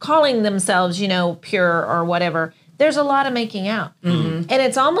calling themselves, pure or whatever. There's a lot of making out. Mm-hmm. And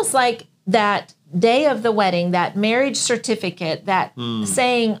it's almost like that day of the wedding, that marriage certificate, that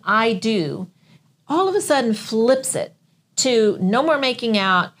saying I do, all of a sudden flips it to no more making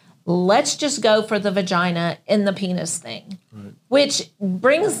out. Let's just go for the vagina and the penis thing, which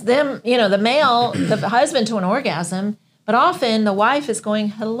brings them, the male, the husband, to an orgasm. But often the wife is going,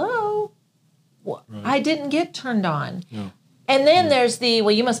 hello, I didn't get turned on. Yeah. And then there's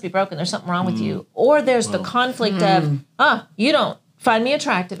you must be broken. There's something wrong with you. Or there's the conflict of, you don't find me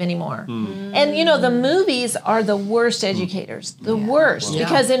attractive anymore. And, the movies are the worst educators, the worst. Yeah.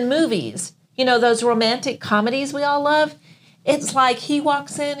 Because in movies, those romantic comedies we all love, it's like he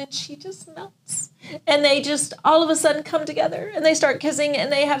walks in and she just melts. and they just all of a sudden come together and they start kissing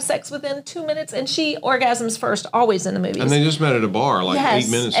and they have sex within 2 minutes, and she orgasms first, always in the movies. And they just met at a bar like 8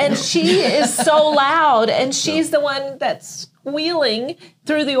 minutes ago. And she is so loud, and she's the one that's wheeling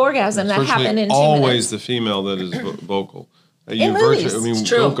through the orgasm that happened in 2 minutes. Always the female that is vocal. In movies. It's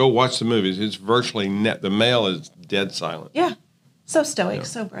true. Go watch the movies. It's virtually the male is dead silent. Yeah. So stoic,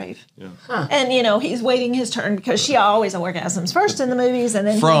 so brave. Yeah. Huh. And, he's waiting his turn because she always orgasms first in the movies. And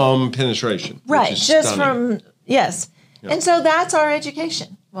then from penetration. Right, which is just stunning. yes. Yeah. And so that's our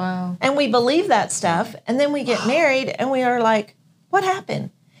education. Wow. And we believe that stuff. And then we get married and we are like, what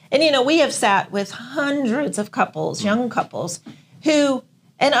happened? And, we have sat with hundreds of couples, young couples, who,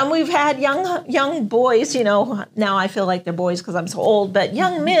 and we've had young boys, now I feel like they're boys because I'm so old, but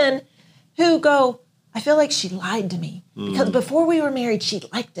young men who go, I feel like she lied to me because before we were married, she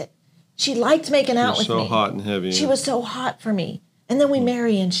liked it. She liked making out with me. So hot and heavy. She was so hot for me. And then we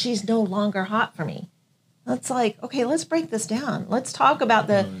marry and she's no longer hot for me. It's like, okay, let's break this down. Let's talk about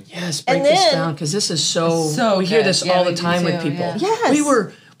the... Yes, break this down because this is so we hear this all the time with people. Yeah.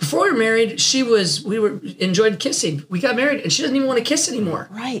 Yes. Before we were married, enjoyed kissing. We got married and she doesn't even want to kiss anymore.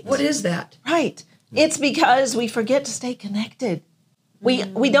 Right. What is that? Right. It's because we forget to stay connected.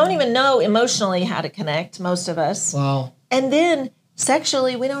 We don't even know emotionally how to connect, most of us. Wow. And then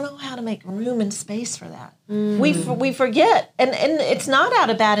sexually, we don't know how to make room and space for that. We forget. And it's not out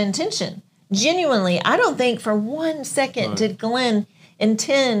of bad intention. Genuinely, I don't think for 1 second did Glenn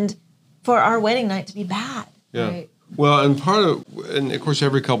intend for our wedding night to be bad. Yeah. Right. Well, and of course,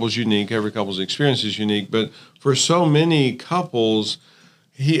 every couple's unique. Every couple's experience is unique. But for so many couples,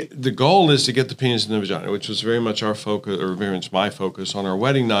 the goal is to get the penis in the vagina, which was very much our focus, or very much my focus on our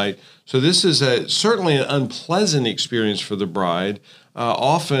wedding night. So this is certainly an unpleasant experience for the bride,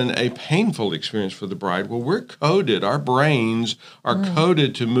 often a painful experience for the bride. Well, we're coded, our brains are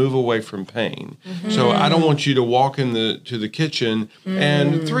coded to move away from pain. So I don't want you to walk to the kitchen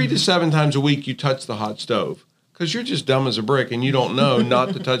and 3 to 7 times a week you touch the hot stove. Because you're just dumb as a brick and you don't know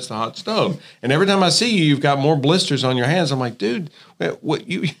not to touch the hot stove. And every time I see you, you've got more blisters on your hands. I'm like, dude, what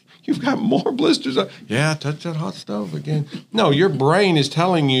you've got more blisters on. Yeah, touch that hot stove again. No, your brain is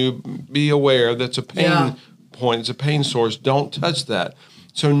telling you, be aware that's a pain point. It's a pain source. Don't touch that.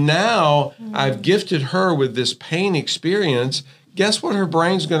 So now I've gifted her with this pain experience. Guess what her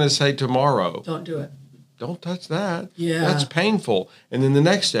brain's going to say tomorrow? Don't do it. Don't touch that. Yeah. That's painful. And then the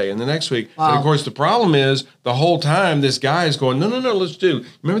next day and the next week. Wow. And of course, the problem is the whole time this guy is going, no, let's do.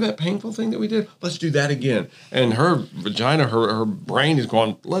 Remember that painful thing that we did? Let's do that again. And her vagina, her brain is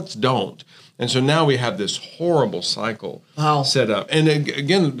going, let's don't. And so now we have this horrible cycle set up. And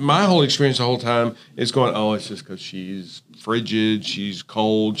again, my whole experience the whole time is going, oh, it's just because she's frigid, she's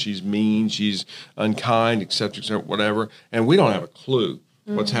cold, she's mean, she's unkind, et cetera, whatever. And we don't have a clue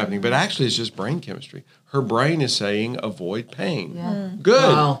what's happening. But actually, it's just brain chemistry. Her brain is saying, avoid pain. Yeah.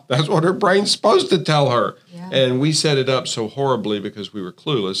 Good. Wow. That's what her brain's supposed to tell her. Yeah. And we set it up so horribly because we were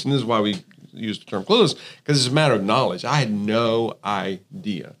clueless. And this is why we use the term clueless, because it's a matter of knowledge. I had no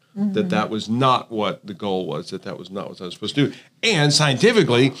idea that was not what the goal was, that was not what I was supposed to do. And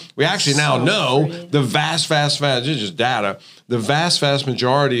scientifically, we actually now know the vast, this is just data, the vast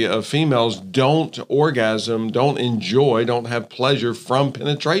majority of females don't orgasm, don't enjoy, don't have pleasure from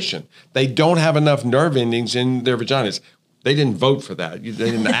penetration. They don't have enough nerve endings in their vaginas. They didn't vote for that. They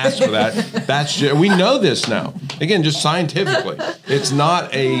didn't ask for that. We know this now. Again, just scientifically. It's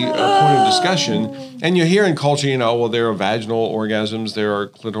not a point of discussion. And you hear in culture, well, there are vaginal orgasms, there are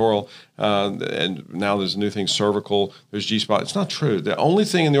clitoral, and now there's a new thing, cervical, there's G-spot. It's not true. The only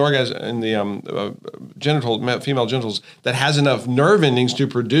thing in the orgasm, in the female genitals that has enough nerve endings to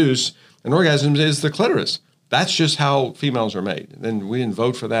produce an orgasm is the clitoris. That's just how females are made. And we didn't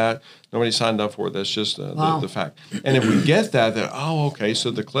vote for that. Nobody signed up for it. That's just the fact. And if we get that, then, okay, so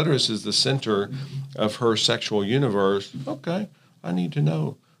the clitoris is the center of her sexual universe. Okay, I need to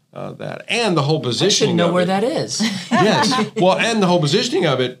know that. And the whole positioning I should know where that is. Yes. Well, and the whole positioning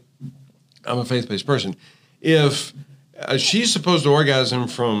of it, I'm a faith-based person. If she's supposed to orgasm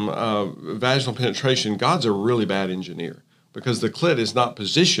from vaginal penetration, God's a really bad engineer, because the clit is not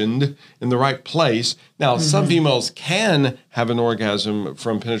positioned in the right place. Now, some females can have an orgasm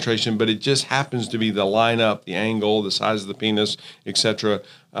from penetration, but it just happens to be the lineup, the angle, the size of the penis, etc.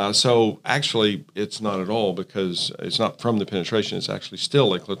 So actually, it's not at all, because it's not from the penetration. It's actually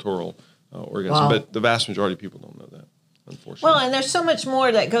still a clitoral orgasm. Wow. But the vast majority of people don't know that, unfortunately. Well, and there's so much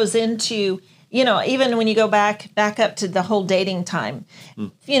more that goes into, even when you go back up to the whole dating time,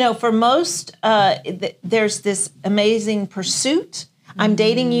 for most, there's this amazing pursuit. I'm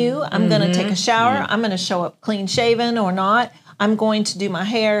dating you. I'm going to take a shower. I'm going to show up clean shaven or not. I'm going to do my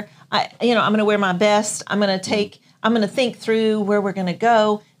hair. I'm going to wear my best. I'm going to think through where we're going to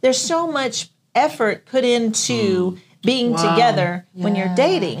go. There's so much effort put into being together when you're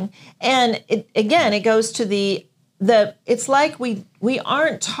dating. And it goes to the it's like we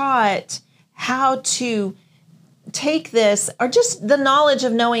aren't taught how to take this, or just the knowledge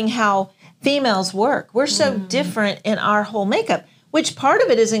of knowing how females work. We're so different in our whole makeup, which part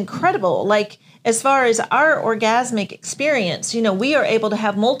of it is incredible. Like, as far as our orgasmic experience, we are able to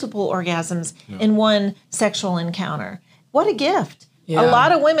have multiple orgasms in one sexual encounter. What a gift. Yeah. A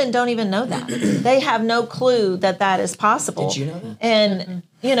lot of women don't even know that. They have no clue that is possible. Did you know that? And,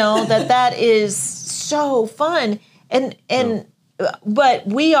 that is so fun. But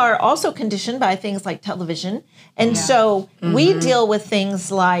we are also conditioned by things like television. And so we deal with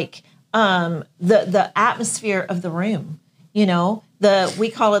things like the atmosphere of the room,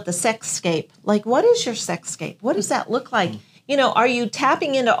 we call it the sexscape. Like, what is your sexscape? What does that look like? Are you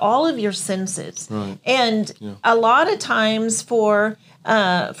tapping into all of your senses? Right. And a lot of times for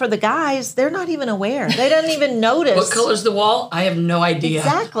the guys, they're not even aware. They don't even notice. What color's the wall? I have no idea.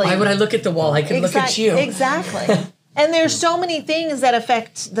 Exactly. Why would I look at the wall? I can look at you. Exactly. And there's so many things that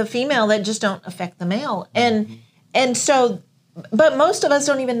affect the female that just don't affect the male. And so, but most of us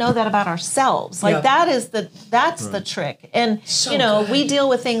don't even know that about ourselves. Like that's the trick. And so we deal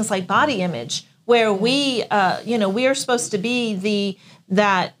with things like body image, where we are supposed to be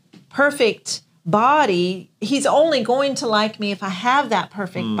that perfect body. He's only going to like me if I have that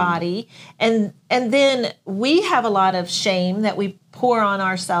perfect body. And then we have a lot of shame that we pour on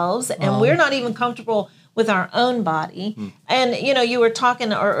ourselves, and we're not even comfortable with our own body. And, you were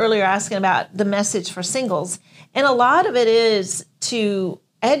talking or earlier asking about the message for singles. And a lot of it is to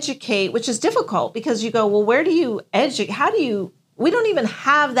educate, which is difficult, because you go, well, where do you educate? We don't even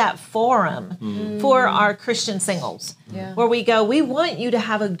have that forum for our Christian singles, where we go, we want you to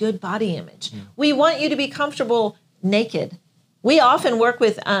have a good body image. We want you to be comfortable naked. We often work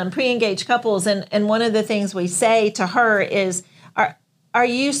with pre-engaged couples, and one of the things we say to her is, are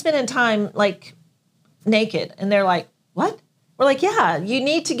you spending time like naked? And they're like, what? We're like, yeah, you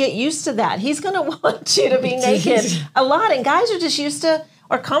need to get used to that. He's going to want you to be naked a lot. And guys are just used to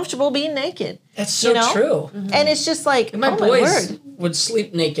or comfortable being naked. That's so true. And it's just like, my boys would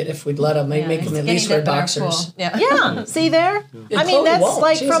sleep naked if we'd let them. Make them at least wear boxers. Cool. Yeah. See there? I mean, that's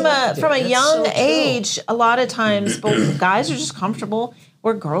like from a young age, a lot of times guys are just comfortable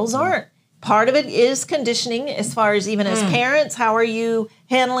where girls aren't. Part of it is conditioning, as far as even as parents. How are you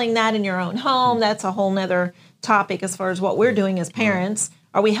handling that in your own home? That's a whole nother topic as far as what we're doing as parents.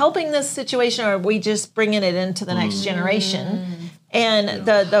 Are we helping this situation, or are we just bringing it into the next generation? And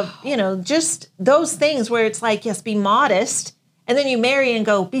just those things where it's like, yes, be modest, and then you marry and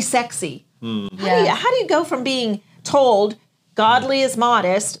go, be sexy. How do you go from being told godly is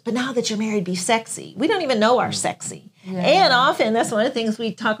modest, but now that you're married, be sexy? We don't even know our sexy. Yeah. And often, that's one of the things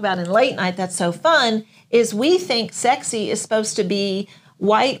we talk about in late night that's so fun, is we think sexy is supposed to be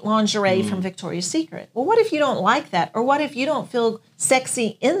white lingerie from Victoria's Secret. Well, what if you don't like that? Or what if you don't feel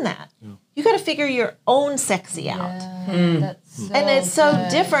sexy in that? Yeah. You got to figure your own sexy out. That's so and it's so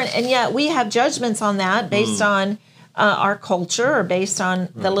different. And yet we have judgments on that based on our culture, or based on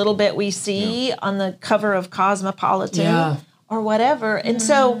the little bit we see on the cover of Cosmopolitan or whatever. And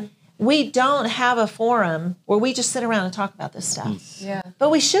so we don't have a forum where we just sit around and talk about this stuff. Yeah.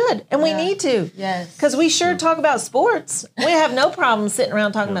 But we should, and we need to. Yes. Because we sure talk about sports. We have no problem sitting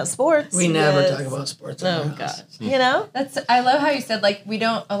around talking about sports. We never talk about sports. Oh, God. That's. I love how you said, like,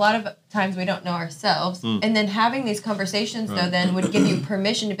 a lot of times we don't know ourselves. And then having these conversations, though, then would give you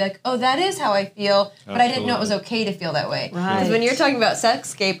permission to be like, oh, that is how I feel, but I didn't know it was okay to feel that way. Right. Because when you're talking about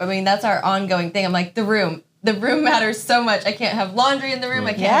sexscape, I mean, that's our ongoing thing. I'm like, the room matters so much. I can't have laundry in the room.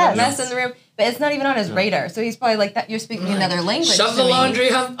 I can't have a mess in the room. But it's not even on his radar. So he's probably like, that. You're speaking another language. Shove the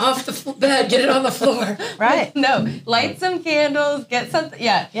laundry off the bed. Get it on the floor. Right. No. Light some candles. Get something.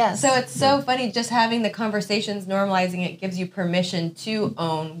 Yeah. Yes. So it's so funny just having the conversations, normalizing it gives you permission to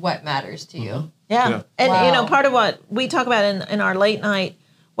own what matters to you. Yeah. And, part of what we talk about in our late night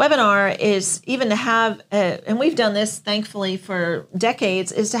webinar is even to have, and we've done this thankfully for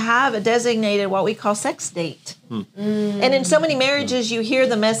decades, is to have a designated what we call sex date. And in so many marriages, you hear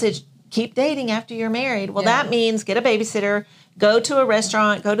the message, keep dating after you're married. Well, that means get a babysitter, go to a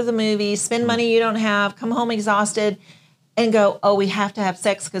restaurant, go to the movies, spend money you don't have, come home exhausted, and go, oh, we have to have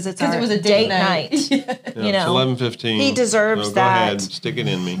sex because it was a date night. It's 11:15. He deserves that. Go ahead, stick it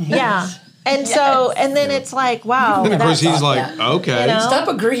in me. Yeah. And so, and then it's like, wow. And of course, he's like, okay. Stop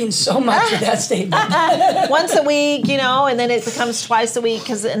agreeing so much with that statement. Once a week, and then it becomes twice a week,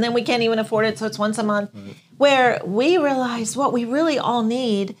 and then we can't even afford it, so it's once a month. where we realized what we really all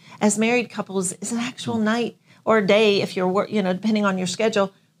need as married couples is an actual night or day, if you're, depending on your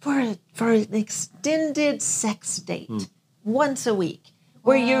schedule, for an extended sex date once a week,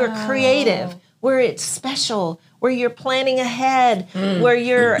 where you're creative, where it's special, where you're planning ahead, where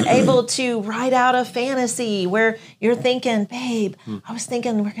you're able to write out a fantasy, where you're thinking, babe, I was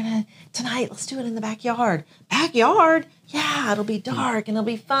thinking tonight, let's do it in the backyard. Backyard? Yeah, it'll be dark and it'll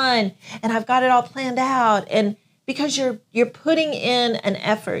be fun. And I've got it all planned out. And because you're putting in an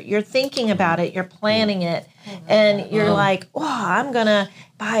effort, you're thinking about it, you're planning it, and you're like, I'm going to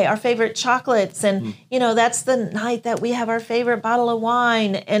buy our favorite chocolates. And, that's the night that we have our favorite bottle of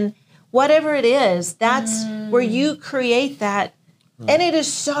wine. And whatever it is, that's where you create that. And it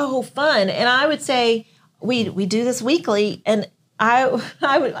is so fun. And I would say we do this weekly. And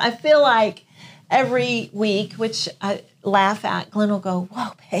I feel like every week, which I laugh at, Glenn will go,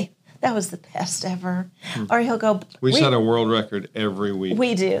 whoa, babe, that was the best ever. Or he'll go, we set a world record every week.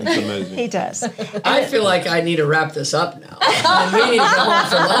 We do. It's amazing. He does. I feel like I need to wrap this up now. And we need to go home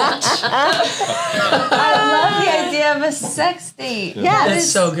for lunch. I love the idea of a sex date. Yeah, That's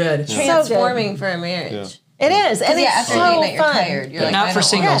so good. Transforming for a marriage. Yeah. It is. And it's after so a date night, you're fun. tired. You're like, Not I for don't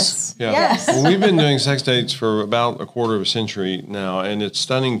singles. Yeah. Yes. Well, we've been doing sex dates for about a quarter of a century now, and it's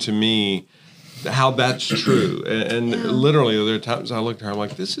stunning to me how that's true. And literally, there are times I look at her, I'm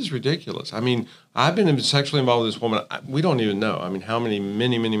like, this is ridiculous. I mean, I've been sexually involved with this woman. We don't even know. I mean, how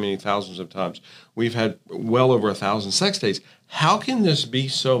many thousands of times. We've had well over 1,000 sex dates. How can this be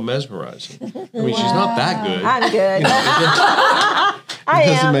so mesmerizing? I mean, she's not that good. I'm good. It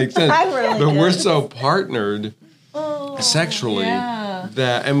doesn't make sense. I'm really but good. we're so partnered sexually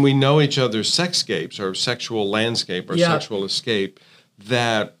that, and we know each other's sexscapes, or sexual landscape, or sexual escape,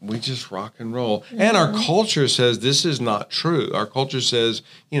 that we just rock and roll. And our culture says this is not true. Our culture says,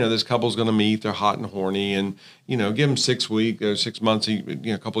 this couple's going to meet, they're hot and horny, and, give them 6 weeks, 6 months,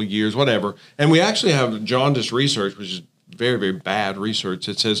 a couple of years, whatever. And we actually have jaundiced research, which is very, very bad research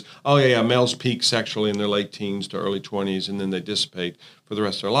that says, males peak sexually in their late teens to early 20s, and then they dissipate for the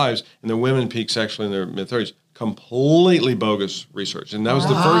rest of their lives. And the women peak sexually in their mid-30s. Completely bogus research. And that was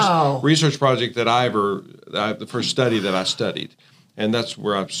the first research project the first study that I studied. And that's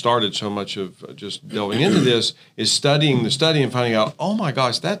where I've started so much of just delving into this, is studying the study and finding out, oh my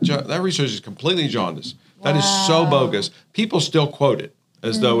gosh, that research is completely jaundiced. That is so bogus. People still quote it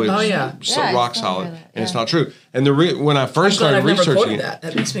as though it's rock solid, and it's not true. And when I first started researching it,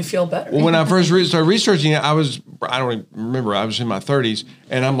 that makes me feel better. Well, when I first started researching it, I don't even remember, I was in my 30s,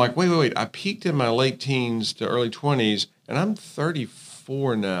 and I'm like, wait, I peaked in my late teens to early 20s, and I'm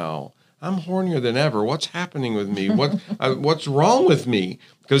 34 now. I'm hornier than ever. What's happening with me? What's wrong with me?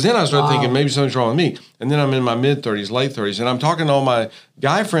 Because then I started thinking maybe something's wrong with me. And then I'm in my mid-30s, late 30s, and I'm talking to all my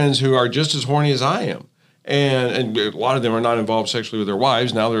guy friends who are just as horny as I am. And a lot of them are not involved sexually with their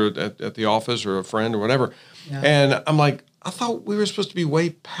wives. Now they're at the office or a friend or whatever. Yeah. And I'm like, I thought we were supposed to be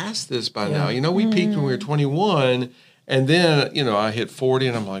way past this by now. We peaked when we were 21. And then, I hit 40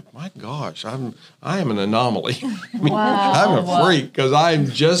 and I'm like, my gosh, I am an anomaly. I'm a freak because I'm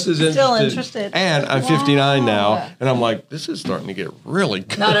just as interested. And I'm 59 now. And I'm like, this is starting to get really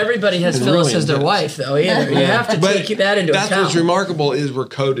good. Not everybody has Phyllis really as their wife, though, either. You have to take that into account. That's what's remarkable is we're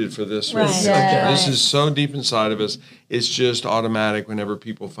coded for this. Right. This is so deep inside of us. It's just automatic whenever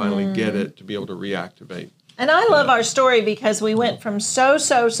people finally get it to be able to reactivate. And I love our story because we went from so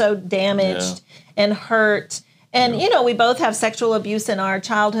damaged and hurt. And, we both have sexual abuse in our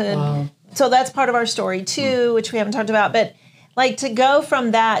childhood. Wow. So that's part of our story, too, which we haven't talked about. But, to go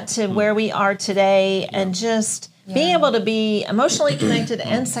from that to where we are today and just being able to be emotionally connected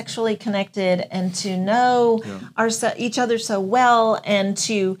and sexually connected and to know each other so well and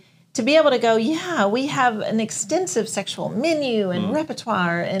to be able to go, we have an extensive sexual menu and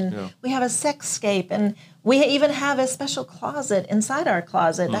repertoire and we have a sexscape and we even have a special closet inside our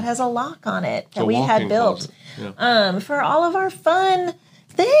closet that has a lock on it that we had built for all of our fun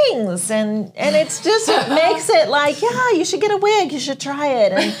things. And it's just makes it like, you should get a wig. You should try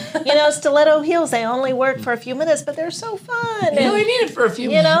it. And, stiletto heels, they only work for a few minutes, but they're so fun. You only need it for a few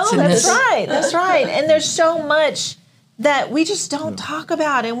minutes. That's right. That's right. And there's so much that we just don't talk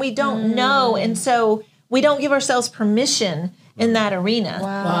about and we don't know. And so we don't give ourselves permission in that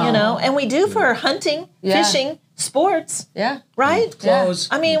arena, and we do for hunting, fishing, sports, right? Clothes.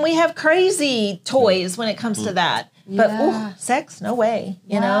 I mean, we have crazy toys when it comes to that. But sex, no way.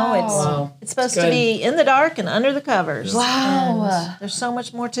 It's supposed to be in the dark and under the covers. Wow. And there's so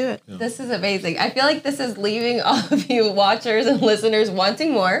much more to it. This is amazing. I feel like this is leaving all of you watchers and listeners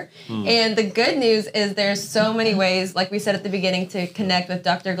wanting more. And the good news is there's so many ways, like we said at the beginning, to connect with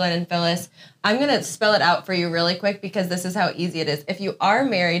Dr. Glenn and Phyllis. I'm going to spell it out for you really quick because this is how easy it is. If you are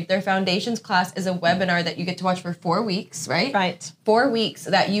married, their foundations class is a webinar that you get to watch for 4 weeks, right? Right. 4 weeks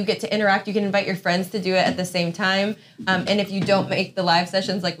that you get to interact. You can invite your friends to do it at the same time. And if you don't make the live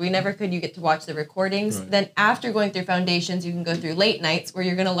sessions like we never could, you get to watch the recordings. Right. Then after going through foundations, you can go through late nights where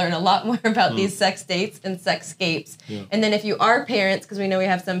you're going to learn a lot more about these sex dates and sexscapes. Yeah. And then if you are parents, because we know we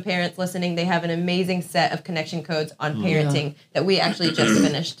have some parents listening, they have an amazing set of connection codes on parenting that we actually just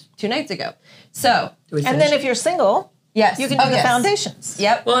finished 2 nights ago. So, and then if you're single, yes, you can do the foundations.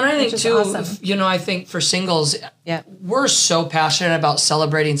 Yep. Well, and I think too, awesome. you know, I think for singles, we're so passionate about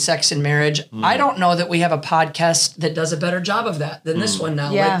celebrating sex and marriage. I don't know that we have a podcast that does a better job of that than this one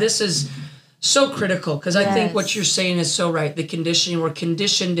now. Yeah. Like, this is so critical because I think what you're saying is so right. The conditioning, we're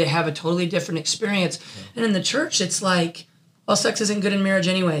conditioned to have a totally different experience. And in the church, it's like, well, sex isn't good in marriage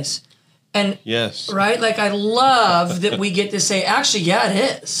anyways. And right, like I love that we get to say, actually,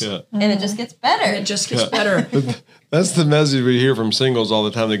 it is, and it just gets better. And it just gets better. That's the message we hear from singles all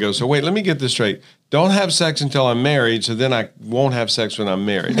the time. They go, so wait, let me get this straight. Don't have sex until I'm married, so then I won't have sex when I'm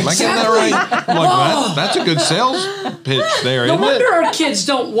married. Am I getting that right? I'm like, that's a good sales pitch there, no isn't wonder it? our kids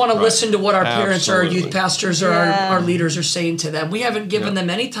don't want to listen to what our parents or our youth pastors or our leaders are saying to them. We haven't given them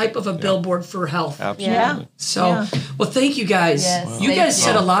any type of a billboard for health. Absolutely. Yeah. So, well, thank you guys. Yes. You guys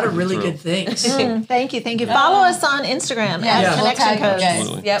said a lot of really good things. Thank you. Follow us on Instagram at Connection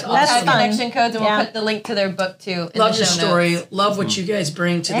Codes. Yep, we'll That's tag fun. connection codes, and we'll put the link to their book too. Love your story. Love what you guys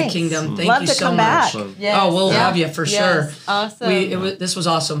bring to the kingdom. Thank Love you to so come much. back. Yes. Oh, we'll have you for sure. Awesome. This was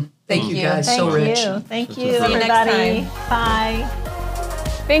awesome. Thank you guys. Thank so rich. Thank you, See you next everybody. time. Bye.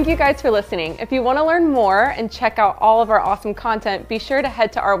 Thank you guys for listening. If you want to learn more and check out all of our awesome content, be sure to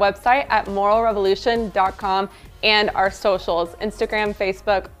head to our website at moralrevolution.com and our socials, Instagram,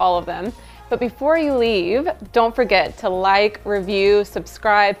 Facebook, all of them. But before you leave, don't forget to like, review,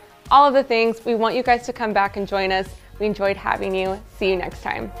 subscribe, all of the things. We want you guys to come back and join us. We enjoyed having you. See you next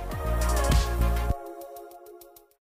time.